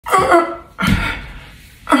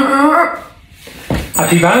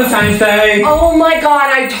Happy Valentine's Day! Oh my god,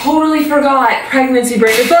 I totally forgot. Pregnancy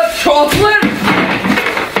brain. Is that chocolate?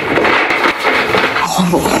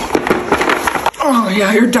 Oh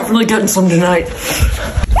yeah, you're definitely getting some tonight.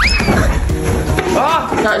 Ah,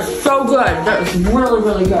 that is so good. That is really,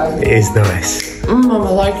 really good. It is nice.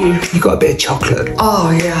 Mama, like you. You got a bit of chocolate.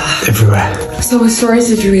 Oh yeah. Everywhere. So what stories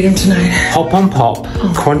did you read him tonight? Hop on Pop,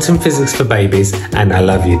 Quantum Physics for Babies, and I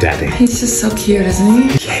Love You, Daddy. He's just so cute, isn't he?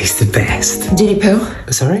 Yeah, he's the best. Did he poo?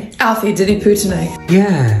 Sorry? Alfie, did he poo tonight?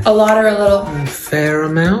 Yeah. A lot or a little? A fair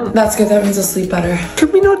amount. That's good, that means he'll sleep better.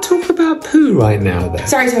 Can we not talk about poo right now, though?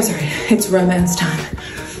 Sorry. It's romance time.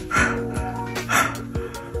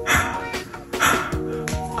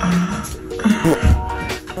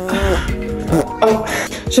 Oh,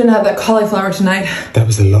 shouldn't have that cauliflower tonight. That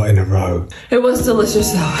was a lot in a row. It was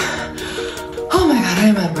delicious though. Oh my god, I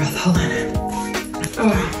am out of breath. Hold on.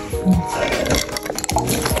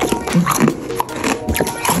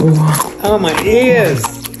 Oh, my ears!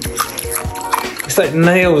 It's like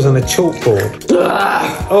nails on a chalkboard.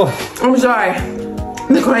 Oh. I'm sorry.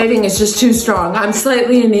 The craving is just too strong. I'm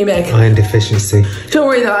slightly anemic. Iron deficiency. Don't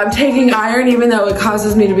worry though, I'm taking iron even though it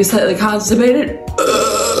causes me to be slightly constipated.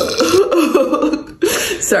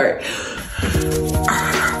 Sorry.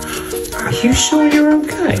 Are you sure you're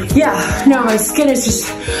okay? Yeah, no, my skin is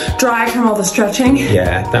just dry from all the stretching.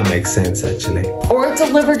 Yeah, that makes sense actually. Or it's a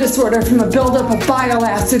liver disorder from a buildup of bile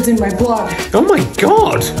acids in my blood. Oh my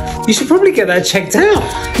god! You should probably get that checked out.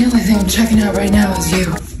 The only thing I'm checking out right now is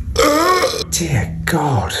you. Dear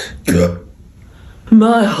God.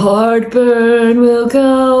 My heartburn will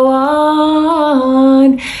go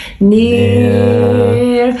on,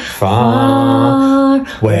 near, far,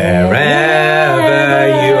 wherever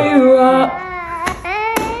you are.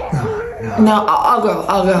 No, I'll go.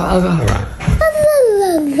 All right.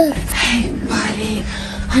 Hey, buddy,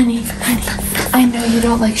 honey, I know you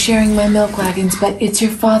don't like sharing my milk wagons, but it's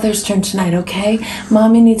your father's turn tonight, okay?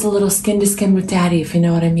 Mommy needs a little skin to skin with daddy, if you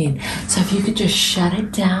know what I mean. So if you could just shut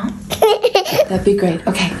it down, that'd be great.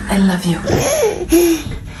 Okay, I love you.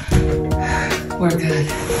 We're good.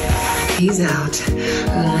 He's out.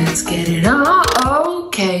 Let's get it on.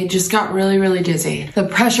 Okay, just got really, really dizzy. The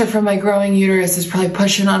pressure from my growing uterus is probably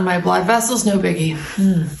pushing on my blood vessels. No biggie.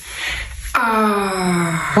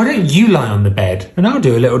 Why don't you lie on the bed and I'll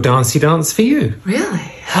do a little dancey dance for you? Really?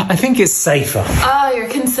 I think it's safer. Oh, your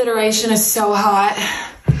consideration is so hot.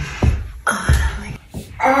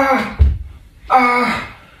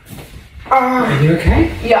 Are you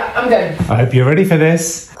okay? Yeah, I'm good. I hope you're ready for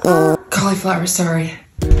this. Cauliflower, sorry.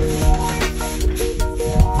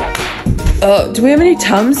 Oh, do we have any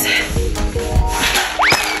Tums?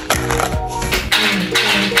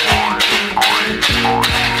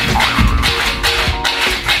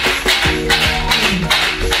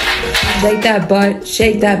 Shake that butt,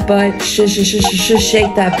 shake that butt, shake that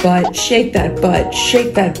butt, shake that butt,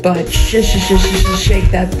 shake that butt,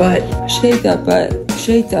 shake that butt, shake that butt,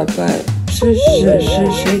 shake that butt,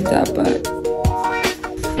 shake that butt.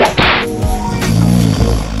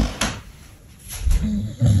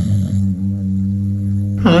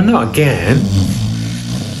 Oh, not again.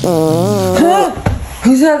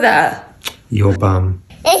 Who said that? Your bum.